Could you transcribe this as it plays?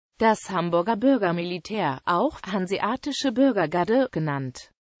Das Hamburger Bürgermilitär, auch Hanseatische Bürgergarde genannt,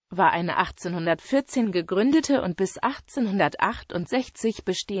 war eine 1814 gegründete und bis 1868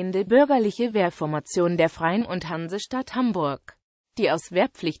 bestehende bürgerliche Wehrformation der Freien und Hansestadt Hamburg, die aus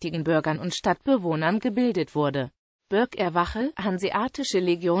wehrpflichtigen Bürgern und Stadtbewohnern gebildet wurde. Bürgerwache, Hanseatische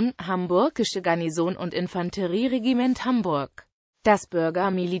Legion, Hamburgische Garnison und Infanterieregiment Hamburg. Das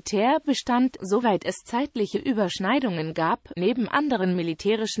Bürgermilitär bestand, soweit es zeitliche Überschneidungen gab, neben anderen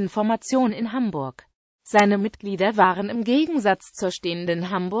militärischen Formationen in Hamburg. Seine Mitglieder waren im Gegensatz zur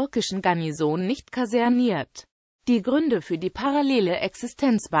stehenden hamburgischen Garnison nicht kaserniert. Die Gründe für die parallele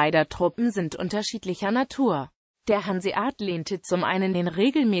Existenz beider Truppen sind unterschiedlicher Natur. Der Hanseat lehnte zum einen den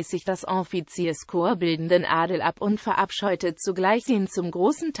regelmäßig das Offizierskorps bildenden Adel ab und verabscheute zugleich den zum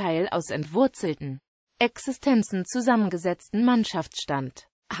großen Teil aus entwurzelten Existenzen zusammengesetzten Mannschaftsstand.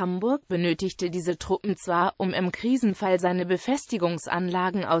 Hamburg benötigte diese Truppen zwar, um im Krisenfall seine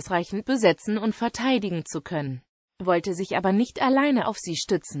Befestigungsanlagen ausreichend besetzen und verteidigen zu können, wollte sich aber nicht alleine auf sie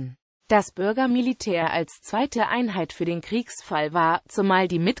stützen. Das Bürgermilitär als zweite Einheit für den Kriegsfall war, zumal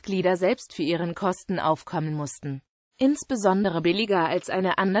die Mitglieder selbst für ihren Kosten aufkommen mussten, insbesondere billiger als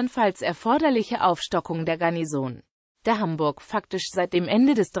eine andernfalls erforderliche Aufstockung der Garnison. Da Hamburg faktisch seit dem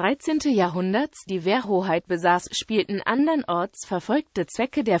Ende des 13. Jahrhunderts die Wehrhoheit besaß, spielten andernorts verfolgte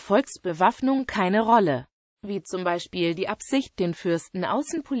Zwecke der Volksbewaffnung keine Rolle, wie zum Beispiel die Absicht, den Fürsten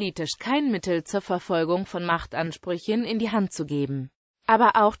außenpolitisch kein Mittel zur Verfolgung von Machtansprüchen in die Hand zu geben.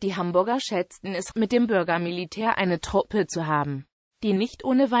 Aber auch die Hamburger schätzten es, mit dem Bürgermilitär eine Truppe zu haben, die nicht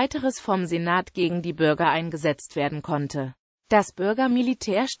ohne weiteres vom Senat gegen die Bürger eingesetzt werden konnte. Das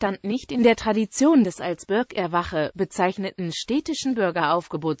Bürgermilitär stand nicht in der Tradition des als Bürgerwache bezeichneten städtischen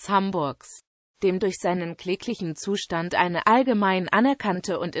Bürgeraufgebots Hamburgs, dem durch seinen kläglichen Zustand eine allgemein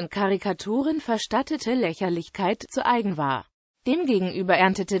anerkannte und in Karikaturen verstattete Lächerlichkeit zu eigen war. Demgegenüber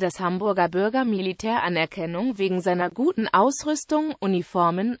erntete das Hamburger Bürgermilitär Anerkennung wegen seiner guten Ausrüstung,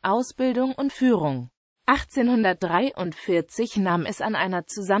 Uniformen, Ausbildung und Führung. 1843 nahm es an einer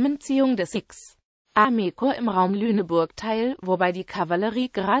Zusammenziehung des X. Armeekorps im Raum Lüneburg teil, wobei die Kavallerie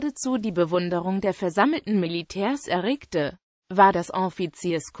geradezu die Bewunderung der versammelten Militärs erregte. War das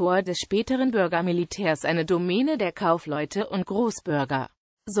Offizierskorps des späteren Bürgermilitärs eine Domäne der Kaufleute und Großbürger,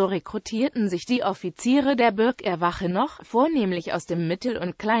 so rekrutierten sich die Offiziere der Bürgerwache noch vornehmlich aus dem Mittel-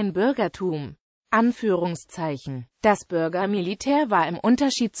 und Kleinbürgertum. Anführungszeichen. Das Bürgermilitär war im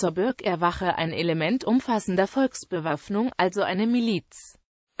Unterschied zur Bürgerwache ein Element umfassender Volksbewaffnung, also eine Miliz.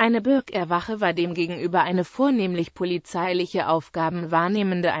 Eine Bürgerwache war demgegenüber eine vornehmlich polizeiliche Aufgaben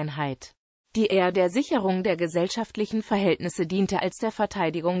wahrnehmende Einheit, die eher der Sicherung der gesellschaftlichen Verhältnisse diente als der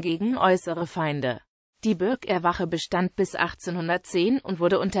Verteidigung gegen äußere Feinde. Die Bürgerwache bestand bis 1810 und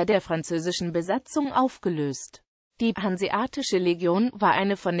wurde unter der französischen Besatzung aufgelöst. Die Hanseatische Legion war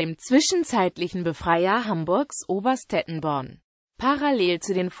eine von dem zwischenzeitlichen Befreier Hamburgs Oberstettenborn, parallel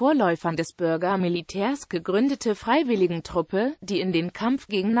zu den Vorläufern des Bürgermilitärs gegründete Freiwilligentruppe, die in den Kampf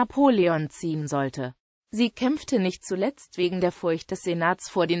gegen Napoleon ziehen sollte. Sie kämpfte nicht zuletzt wegen der Furcht des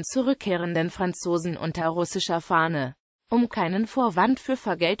Senats vor den zurückkehrenden Franzosen unter russischer Fahne, um keinen Vorwand für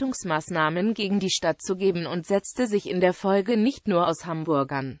Vergeltungsmaßnahmen gegen die Stadt zu geben, und setzte sich in der Folge nicht nur aus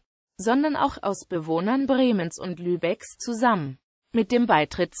Hamburgern, sondern auch aus Bewohnern Bremens und Lübecks zusammen. Mit dem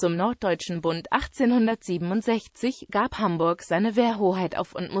Beitritt zum Norddeutschen Bund 1867 gab Hamburg seine Wehrhoheit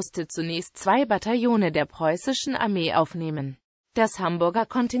auf und musste zunächst 2 Bataillone der preußischen Armee aufnehmen. Das Hamburger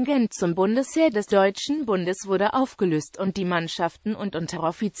Kontingent zum Bundesheer des Deutschen Bundes wurde aufgelöst und die Mannschaften und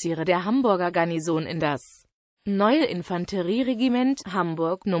Unteroffiziere der Hamburger Garnison in das neue Infanterieregiment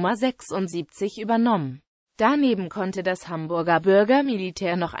Hamburg Nr. 76 übernommen. Daneben konnte das Hamburger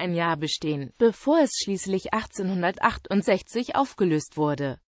Bürgermilitär noch ein Jahr bestehen, bevor es schließlich 1868 aufgelöst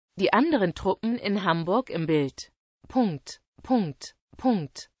wurde. Die anderen Truppen in Hamburg im Bild.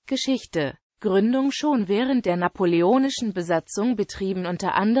 Geschichte. Gründung. Schon während der napoleonischen Besatzung betrieben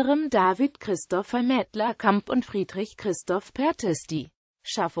unter anderem David Christopher Mettler-Kamp und Friedrich Christoph Perthes die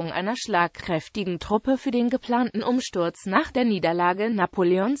Schaffung einer schlagkräftigen Truppe für den geplanten Umsturz nach der Niederlage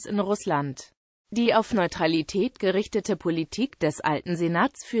Napoleons in Russland. Die auf Neutralität gerichtete Politik des alten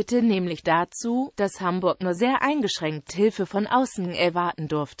Senats führte nämlich dazu, dass Hamburg nur sehr eingeschränkt Hilfe von außen erwarten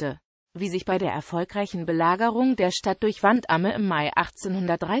durfte, wie sich bei der erfolgreichen Belagerung der Stadt durch Wandamme im Mai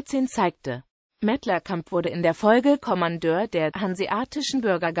 1813 zeigte. Mettler-Kamp wurde in der Folge Kommandeur der Hanseatischen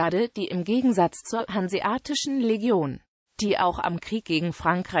Bürgergarde, die im Gegensatz zur Hanseatischen Legion, die auch am Krieg gegen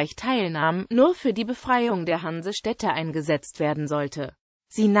Frankreich teilnahm, nur für die Befreiung der Hansestädte eingesetzt werden sollte.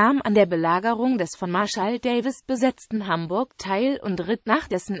 Sie nahm an der Belagerung des von Marschall Davis besetzten Hamburg teil und ritt nach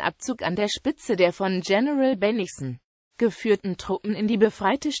dessen Abzug an der Spitze der von General Bennigsen geführten Truppen in die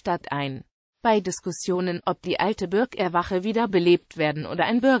befreite Stadt ein. Bei Diskussionen, ob die alte Bürgerwache wiederbelebt werden oder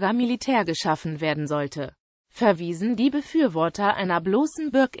ein Bürgermilitär geschaffen werden sollte, verwiesen die Befürworter einer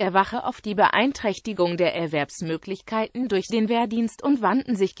bloßen Bürgerwache auf die Beeinträchtigung der Erwerbsmöglichkeiten durch den Wehrdienst und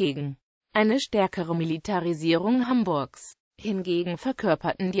wandten sich gegen eine stärkere Militarisierung Hamburgs. Hingegen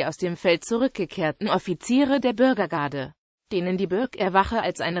verkörperten die aus dem Feld zurückgekehrten Offiziere der Bürgergarde, denen die Bürgerwache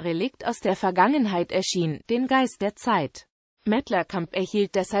als ein Relikt aus der Vergangenheit erschien, den Geist der Zeit. Mettlerkamp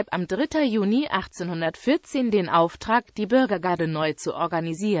erhielt deshalb am 3. Juni 1814 den Auftrag, die Bürgergarde neu zu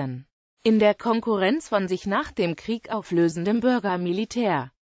organisieren. In der Konkurrenz von sich nach dem Krieg auflösendem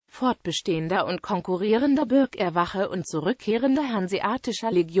Bürgermilitär, fortbestehender und konkurrierender Bürgerwache und zurückkehrender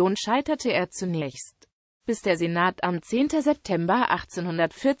Hanseatischer Legion scheiterte er zunächst, bis der Senat am 10. September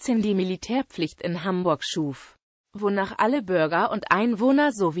 1814 die Militärpflicht in Hamburg schuf, wonach alle Bürger und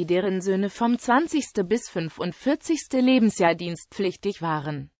Einwohner sowie deren Söhne vom 20. bis 45. Lebensjahr dienstpflichtig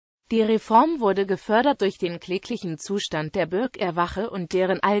waren. Die Reform wurde gefördert durch den kläglichen Zustand der Bürgerwache und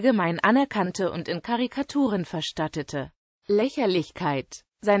deren allgemein anerkannte und in Karikaturen verstattete Lächerlichkeit.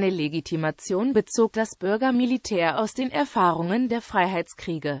 Seine Legitimation bezog das Bürgermilitär aus den Erfahrungen der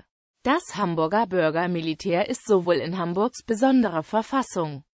Freiheitskriege. Das Hamburger Bürgermilitär ist sowohl in Hamburgs besonderer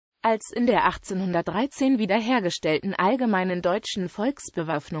Verfassung als in der 1813 wiederhergestellten allgemeinen deutschen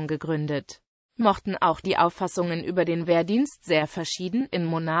Volksbewaffnung gegründet. Mochten auch die Auffassungen über den Wehrdienst sehr verschieden in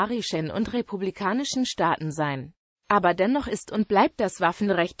monarchischen und republikanischen Staaten sein. Aber dennoch ist und bleibt das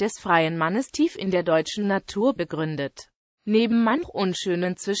Waffenrecht des freien Mannes tief in der deutschen Natur begründet. Neben manch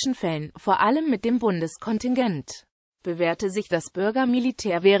unschönen Zwischenfällen, vor allem mit dem Bundeskontingent, bewährte sich das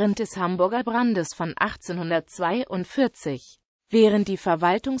Bürgermilitär während des Hamburger Brandes von 1842. Während die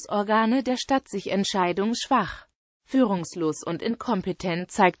Verwaltungsorgane der Stadt sich entscheidungsschwach, führungslos und inkompetent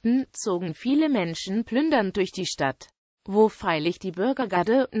zeigten, zogen viele Menschen plündernd durch die Stadt. Wo freilich die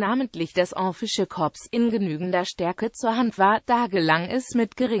Bürgergarde, namentlich das Amphische Korps, in genügender Stärke zur Hand war, da gelang es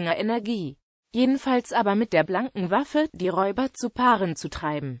mit geringer Energie, jedenfalls aber mit der blanken Waffe, die Räuber zu Paaren zu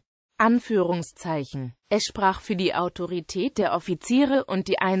treiben. Anführungszeichen. Es sprach für die Autorität der Offiziere und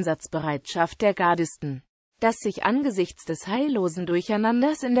die Einsatzbereitschaft der Gardisten, dass sich angesichts des heillosen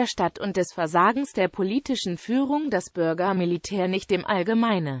Durcheinanders in der Stadt und des Versagens der politischen Führung das Bürgermilitär nicht dem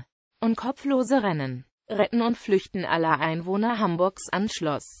allgemeine und kopflose Retten und Flüchten aller Einwohner Hamburgs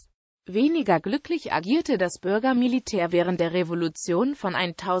anschloss. Weniger glücklich agierte das Bürgermilitär während der Revolution von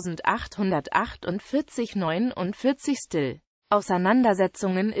 1848/49 still.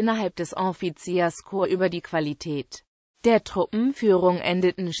 Auseinandersetzungen innerhalb des Offizierskorps über die Qualität der Truppenführung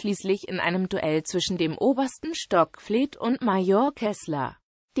endeten schließlich in einem Duell zwischen dem obersten Stockfleet und Major Kessler,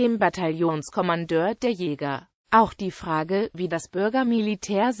 dem Bataillonskommandeur der Jäger. Auch die Frage, wie das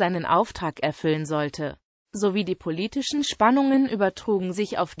Bürgermilitär seinen Auftrag erfüllen sollte, sowie die politischen Spannungen übertrugen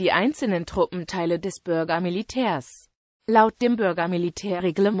sich auf die einzelnen Truppenteile des Bürgermilitärs. Laut dem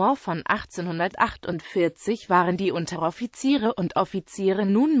Bürgermilitärreglement von 1848 waren die Unteroffiziere und Offiziere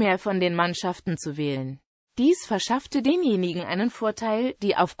nunmehr von den Mannschaften zu wählen. Dies verschaffte denjenigen einen Vorteil,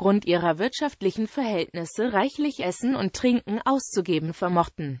 die aufgrund ihrer wirtschaftlichen Verhältnisse reichlich Essen und Trinken auszugeben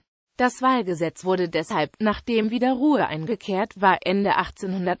vermochten. Das Wahlgesetz wurde deshalb, nachdem wieder Ruhe eingekehrt war, Ende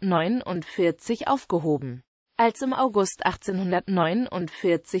 1849 aufgehoben. Als im August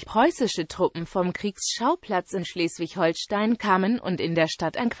 1849 preußische Truppen vom Kriegsschauplatz in Schleswig-Holstein kamen und in der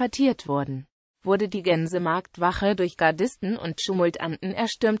Stadt einquartiert wurden, wurde die Gänsemarktwache durch Gardisten und Tumultanten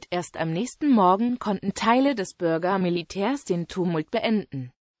erstürmt. Erst am nächsten Morgen konnten Teile des Bürgermilitärs den Tumult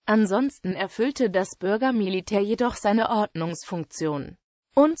beenden. Ansonsten erfüllte das Bürgermilitär jedoch seine Ordnungsfunktion.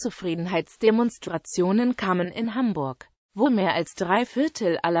 Unzufriedenheitsdemonstrationen kamen in Hamburg, wo mehr als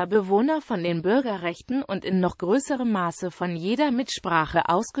 3/4 aller Bewohner von den Bürgerrechten und in noch größerem Maße von jeder Mitsprache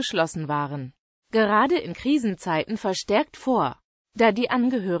ausgeschlossen waren. Gerade in Krisenzeiten verstärkt vor, da die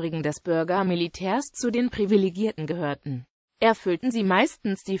Angehörigen des Bürgermilitärs zu den Privilegierten gehörten, erfüllten sie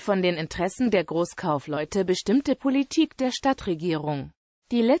meistens die von den Interessen der Großkaufleute bestimmte Politik der Stadtregierung.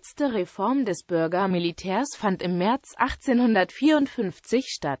 Die letzte Reform des Bürgermilitärs fand im März 1854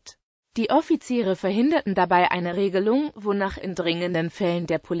 statt. Die Offiziere verhinderten dabei eine Regelung, wonach in dringenden Fällen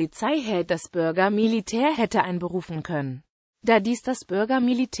der Polizeiherr das Bürgermilitär hätte einberufen können, da dies das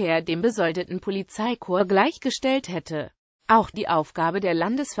Bürgermilitär dem besoldeten Polizeikorps gleichgestellt hätte. Auch die Aufgabe der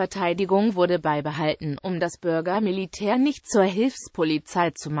Landesverteidigung wurde beibehalten, um das Bürgermilitär nicht zur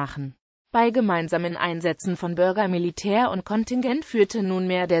Hilfspolizei zu machen. Bei gemeinsamen Einsätzen von Bürgermilitär und Kontingent führte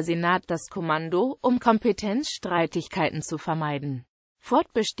nunmehr der Senat das Kommando, um Kompetenzstreitigkeiten zu vermeiden.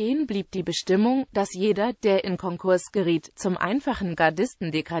 Fortbestehen blieb die Bestimmung, dass jeder, der in Konkurs geriet, zum einfachen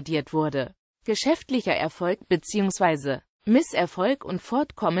Gardisten degradiert wurde. Geschäftlicher Erfolg bzw. Misserfolg und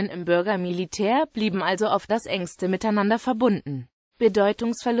Fortkommen im Bürgermilitär blieben also auf das engste miteinander verbunden.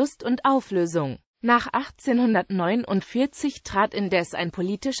 Bedeutungsverlust und Auflösung. Nach 1849 trat indes ein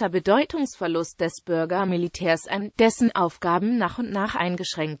politischer Bedeutungsverlust des Bürgermilitärs ein, dessen Aufgaben nach und nach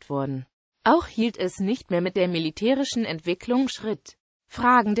eingeschränkt wurden. Auch hielt es nicht mehr mit der militärischen Entwicklung Schritt.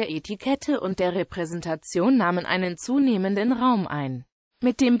 Fragen der Etikette und der Repräsentation nahmen einen zunehmenden Raum ein.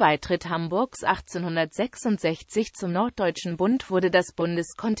 Mit dem Beitritt Hamburgs 1866 zum Norddeutschen Bund wurde das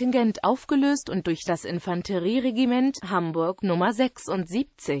Bundeskontingent aufgelöst und durch das Infanterieregiment Hamburg Nr.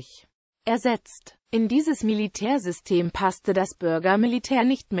 76 ersetzt. In dieses Militärsystem passte das Bürgermilitär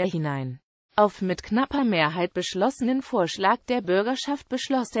nicht mehr hinein. Auf mit knapper Mehrheit beschlossenen Vorschlag der Bürgerschaft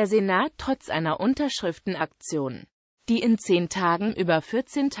beschloss der Senat trotz einer Unterschriftenaktion, die in 10 Tagen über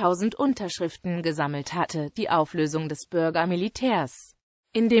 14.000 Unterschriften gesammelt hatte, die Auflösung des Bürgermilitärs,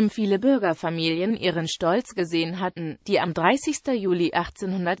 in dem viele Bürgerfamilien ihren Stolz gesehen hatten, die am 30. Juli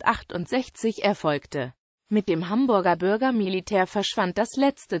 1868 erfolgte. Mit dem Hamburger Bürgermilitär verschwand das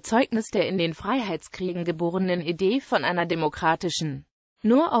letzte Zeugnis der in den Freiheitskriegen geborenen Idee von einer demokratischen,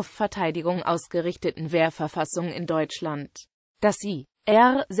 nur auf Verteidigung ausgerichteten Wehrverfassung in Deutschland. Das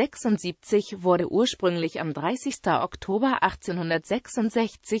Ihre 76 wurde ursprünglich am 30. Oktober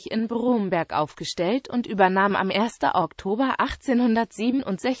 1866 in Bromberg aufgestellt und übernahm am 1. Oktober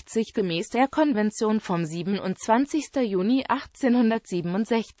 1867 gemäß der Konvention vom 27. Juni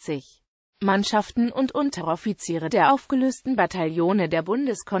 1867 Mannschaften und Unteroffiziere der aufgelösten Bataillone der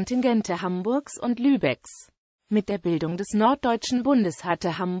Bundeskontingente Hamburgs und Lübecks. Mit der Bildung des Norddeutschen Bundes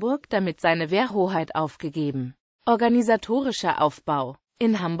hatte Hamburg damit seine Wehrhoheit aufgegeben. Organisatorischer Aufbau.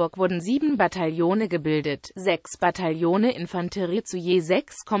 In Hamburg wurden 7 Bataillone gebildet, 6 Bataillone Infanterie zu je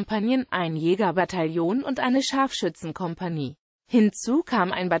 6 Kompanien, ein Jägerbataillon und eine Scharfschützenkompanie. Hinzu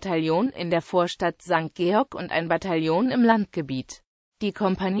kam ein Bataillon in der Vorstadt St. Georg und ein Bataillon im Landgebiet. Die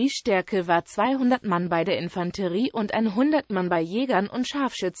Kompaniestärke war 200 Mann bei der Infanterie und 100 Mann bei Jägern und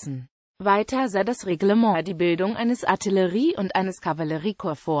Scharfschützen. Weiter sah das Reglement die Bildung eines Artillerie- und eines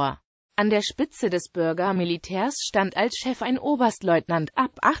Kavalleriekorps vor. An der Spitze des Bürgermilitärs stand als Chef ein Oberstleutnant,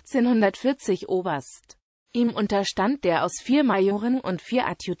 ab 1840 Oberst. Ihm unterstand der aus 4 Majoren und 4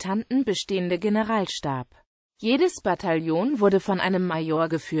 Adjutanten bestehende Generalstab. Jedes Bataillon wurde von einem Major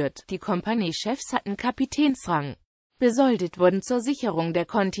geführt, die Kompaniechefs hatten Kapitänsrang. Besoldet wurden zur Sicherung der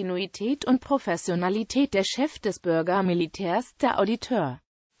Kontinuität und Professionalität der Chef des Bürgermilitärs, der Auditeur,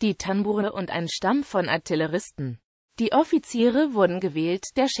 die Tamboure und ein Stamm von Artilleristen. Die Offiziere wurden gewählt,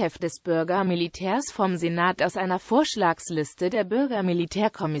 der Chef des Bürgermilitärs vom Senat aus einer Vorschlagsliste der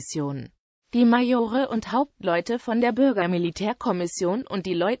Bürgermilitärkommission. Die Majore und Hauptleute von der Bürgermilitärkommission und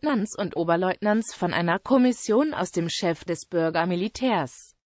die Leutnants und Oberleutnants von einer Kommission aus dem Chef des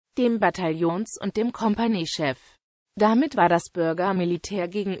Bürgermilitärs, dem Bataillons- und dem Kompaniechef. Damit war das Bürgermilitär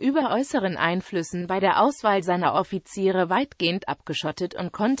gegenüber äußeren Einflüssen bei der Auswahl seiner Offiziere weitgehend abgeschottet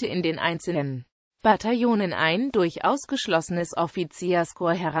und konnte in den einzelnen Bataillonen ein durchaus geschlossenes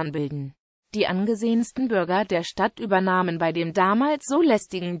Offizierskorps heranbilden. Die angesehensten Bürger der Stadt übernahmen bei dem damals so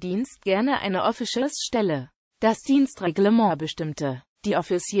lästigen Dienst gerne eine Officiersstelle. Das Dienstreglement bestimmte: Die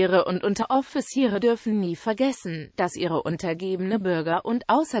Offiziere und Unteroffiziere dürfen nie vergessen, dass ihre untergebene Bürger und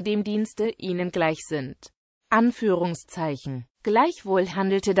außerdem Dienste ihnen gleich sind. Anführungszeichen. Gleichwohl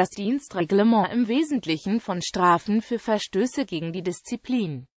handelte das Dienstreglement im Wesentlichen von Strafen für Verstöße gegen die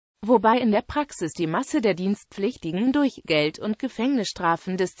Disziplin, wobei in der Praxis die Masse der Dienstpflichtigen durch Geld- und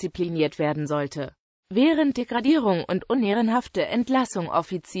Gefängnisstrafen diszipliniert werden sollte. Während Degradierung und unehrenhafte Entlassung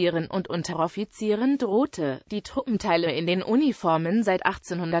Offizieren und Unteroffizieren drohte, die Truppenteile in den Uniformen seit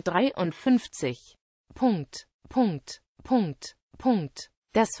 1853.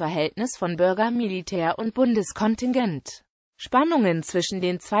 Das Verhältnis von Bürgermilitär und Bundeskontingent. Spannungen zwischen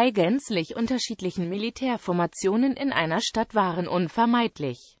den 2 gänzlich unterschiedlichen Militärformationen in einer Stadt waren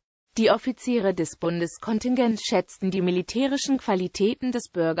unvermeidlich. Die Offiziere des Bundeskontingents schätzten die militärischen Qualitäten des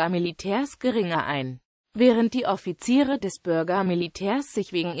Bürgermilitärs geringer ein, während die Offiziere des Bürgermilitärs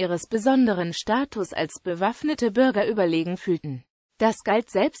sich wegen ihres besonderen Status als bewaffnete Bürger überlegen fühlten. Das galt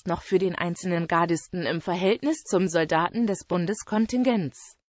selbst noch für den einzelnen Gardisten im Verhältnis zum Soldaten des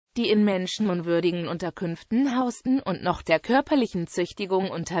Bundeskontingents, die in menschenunwürdigen Unterkünften hausten und noch der körperlichen Züchtigung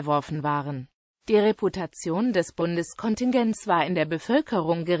unterworfen waren. Die Reputation des Bundeskontingents war in der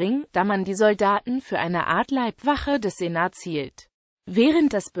Bevölkerung gering, da man die Soldaten für eine Art Leibwache des Senats hielt,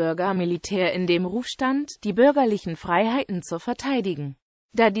 während das Bürgermilitär in dem Ruf stand, die bürgerlichen Freiheiten zu verteidigen.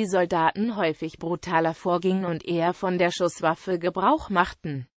 Da die Soldaten häufig brutaler vorgingen und eher von der Schusswaffe Gebrauch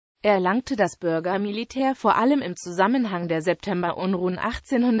machten, erlangte das Bürgermilitär vor allem im Zusammenhang der Septemberunruhen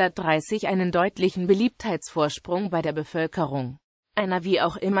 1830 einen deutlichen Beliebtheitsvorsprung bei der Bevölkerung. Einer wie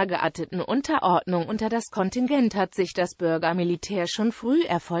auch immer gearteten Unterordnung unter das Kontingent hat sich das Bürgermilitär schon früh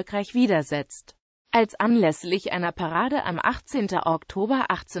erfolgreich widersetzt. Als anlässlich einer Parade am 18. Oktober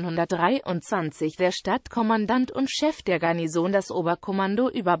 1823 der Stadtkommandant und Chef der Garnison das Oberkommando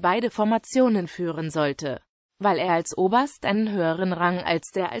über beide Formationen führen sollte, weil er als Oberst einen höheren Rang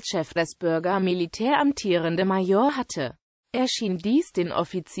als der als Chef des Bürgermilitär amtierende Major hatte, erschien dies den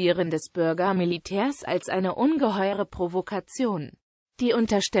Offizieren des Bürgermilitärs als eine ungeheure Provokation. Die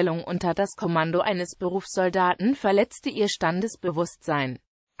Unterstellung unter das Kommando eines Berufssoldaten verletzte ihr Standesbewusstsein.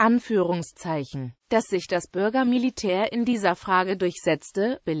 Anführungszeichen. Dass sich das Bürgermilitär in dieser Frage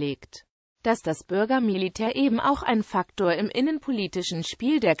durchsetzte, belegt, dass das Bürgermilitär eben auch ein Faktor im innenpolitischen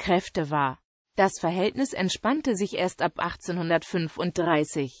Spiel der Kräfte war. Das Verhältnis entspannte sich erst ab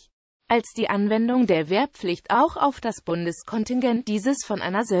 1835, als die Anwendung der Wehrpflicht auch auf das Bundeskontingent dieses von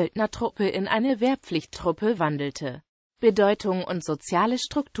einer Söldnertruppe in eine Wehrpflichttruppe wandelte. Bedeutung und soziale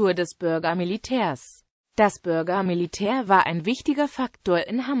Struktur des Bürgermilitärs. Das Bürgermilitär war ein wichtiger Faktor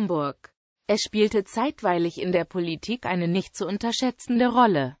in Hamburg. Es spielte zeitweilig in der Politik eine nicht zu unterschätzende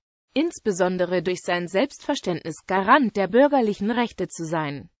Rolle, insbesondere durch sein Selbstverständnis, Garant der bürgerlichen Rechte zu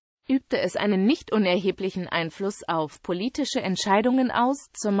sein, übte es einen nicht unerheblichen Einfluss auf politische Entscheidungen aus,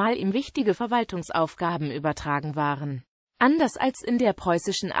 zumal ihm wichtige Verwaltungsaufgaben übertragen waren. Anders als in der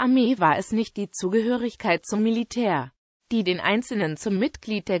preußischen Armee war es nicht die Zugehörigkeit zum Militär, die den Einzelnen zum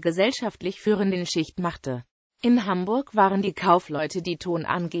Mitglied der gesellschaftlich führenden Schicht machte. In Hamburg waren die Kaufleute die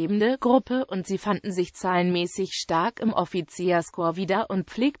tonangebende Gruppe und sie fanden sich zahlenmäßig stark im Offizierskorps wieder und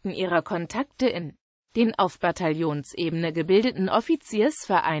pflegten ihre Kontakte in den auf Bataillonsebene gebildeten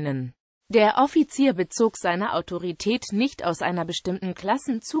Offiziersvereinen. Der Offizier bezog seine Autorität nicht aus einer bestimmten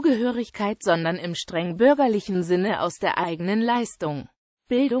Klassenzugehörigkeit, sondern im streng bürgerlichen Sinne aus der eigenen Leistung,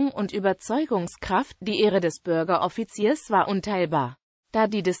 Bildung und Überzeugungskraft. Die Ehre des Bürgeroffiziers war unteilbar, da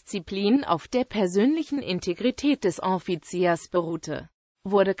die Disziplin auf der persönlichen Integrität des Offiziers beruhte.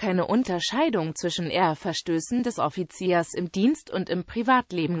 Wurde keine Unterscheidung zwischen Ehrverstößen des Offiziers im Dienst und im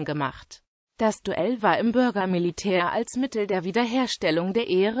Privatleben gemacht. Das Duell war im Bürgermilitär als Mittel der Wiederherstellung der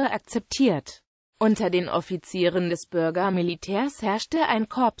Ehre akzeptiert. Unter den Offizieren des Bürgermilitärs herrschte ein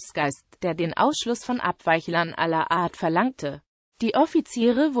Korpsgeist, der den Ausschluss von Abweichlern aller Art verlangte. Die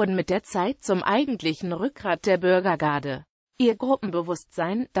Offiziere wurden mit der Zeit zum eigentlichen Rückgrat der Bürgergarde. Ihr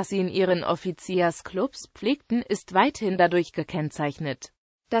Gruppenbewusstsein, das sie in ihren Offiziersclubs pflegten, ist weithin dadurch gekennzeichnet,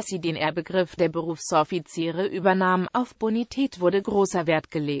 dass sie den Ehrbegriff der Berufsoffiziere übernahmen. Auf Bonität wurde großer Wert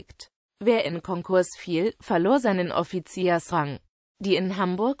gelegt. Wer in Konkurs fiel, verlor seinen Offiziersrang. Die in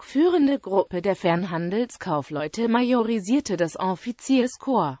Hamburg führende Gruppe der Fernhandelskaufleute majorisierte das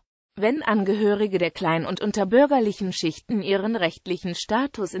Offizierskorps. Wenn Angehörige der klein- und unterbürgerlichen Schichten ihren rechtlichen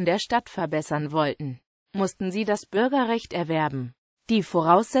Status in der Stadt verbessern wollten, mussten sie das Bürgerrecht erwerben. Die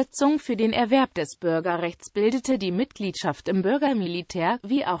Voraussetzung für den Erwerb des Bürgerrechts bildete die Mitgliedschaft im Bürgermilitär,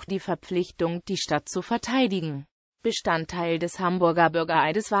 wie auch die Verpflichtung, die Stadt zu verteidigen. Bestandteil des Hamburger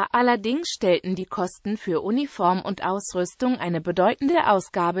Bürgereides war allerdings, stellten die Kosten für Uniform und Ausrüstung eine bedeutende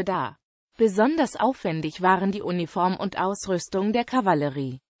Ausgabe dar. Besonders aufwendig waren die Uniform und Ausrüstung der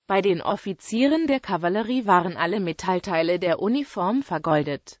Kavallerie. Bei den Offizieren der Kavallerie waren alle Metallteile der Uniform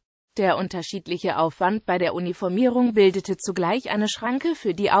vergoldet. Der unterschiedliche Aufwand bei der Uniformierung bildete zugleich eine Schranke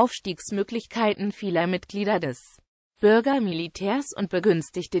für die Aufstiegsmöglichkeiten vieler Mitglieder des Bürgermilitärs und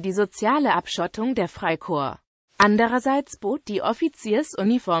begünstigte die soziale Abschottung der Freikorps. Andererseits bot die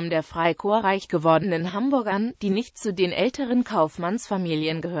Offiziersuniform der Freikorps reich gewordenen Hamburgern, die nicht zu den älteren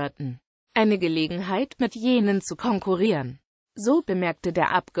Kaufmannsfamilien gehörten, eine Gelegenheit, mit jenen zu konkurrieren. So bemerkte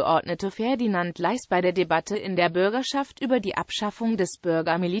der Abgeordnete Ferdinand Leis bei der Debatte in der Bürgerschaft über die Abschaffung des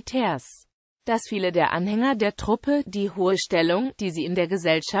Bürgermilitärs, dass viele der Anhänger der Truppe die hohe Stellung, die sie in der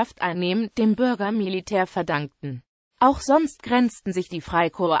Gesellschaft einnehmen, dem Bürgermilitär verdankten. Auch sonst grenzten sich die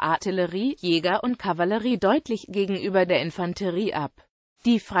Freikorps Artillerie, Jäger und Kavallerie deutlich gegenüber der Infanterie ab.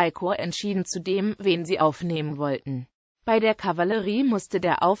 Die Freikorps entschieden zudem, wen sie aufnehmen wollten. Bei der Kavallerie musste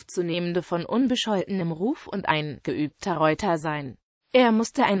der Aufzunehmende von unbescholtenem Ruf und ein geübter Reuter sein. Er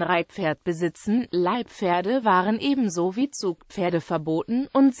musste ein Reitpferd besitzen, Leibpferde waren ebenso wie Zugpferde verboten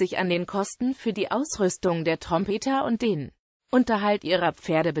und sich an den Kosten für die Ausrüstung der Trompeter und den Unterhalt ihrer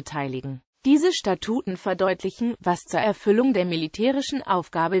Pferde beteiligen. Diese Statuten verdeutlichen, was zur Erfüllung der militärischen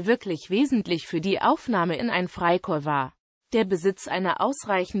Aufgabe wirklich wesentlich für die Aufnahme in ein Freikorps war: der Besitz einer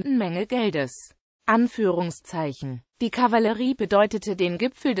ausreichenden Menge Geldes. Anführungszeichen. Die Kavallerie bedeutete den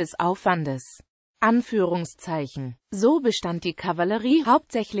Gipfel des Aufwandes. Anführungszeichen. So bestand die Kavallerie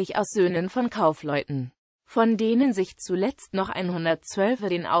hauptsächlich aus Söhnen von Kaufleuten, von denen sich zuletzt noch 112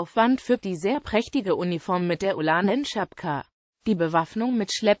 den Aufwand für die sehr prächtige Uniform mit der Ulanenschapka, die Bewaffnung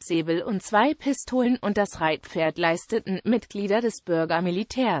mit Schleppsäbel und 2 Pistolen und das Reitpferd leisteten. Mitglieder des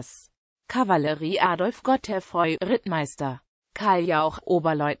Bürgermilitärs: Kavallerie Adolf Gotterfreu, Rittmeister; Karl Jauch,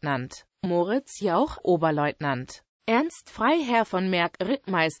 Oberleutnant; Moritz Jauch, Oberleutnant; Ernst Freiherr von Merck,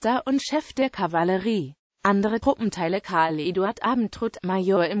 Rittmeister und Chef der Kavallerie. Andere Truppenteile: Karl Eduard Abendrut,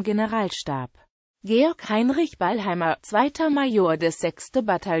 Major im Generalstab; Georg Heinrich Ballheimer, 2. Major des 6.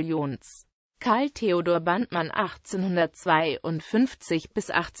 Bataillons; Karl Theodor Bandmann, 1852 bis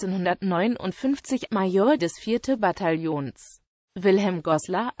 1859 Major des 4. Bataillons; Wilhelm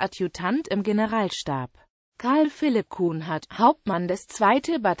Goslar, Adjutant im Generalstab; Karl Philipp Kuhnhardt, Hauptmann des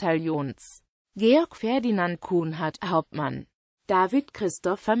 2. Bataillons; Georg Ferdinand Kuhnhardt, Hauptmann; David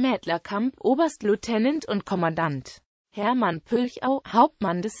Christopher Mädlerkamp, Oberstleutnant und Kommandant; Hermann Pülchau,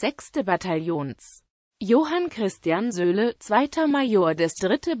 Hauptmann des 6. Bataillons; Johann Christian Söhle, 2. Major des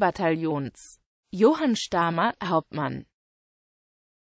 3. Bataillons; Johann Stamer, Hauptmann;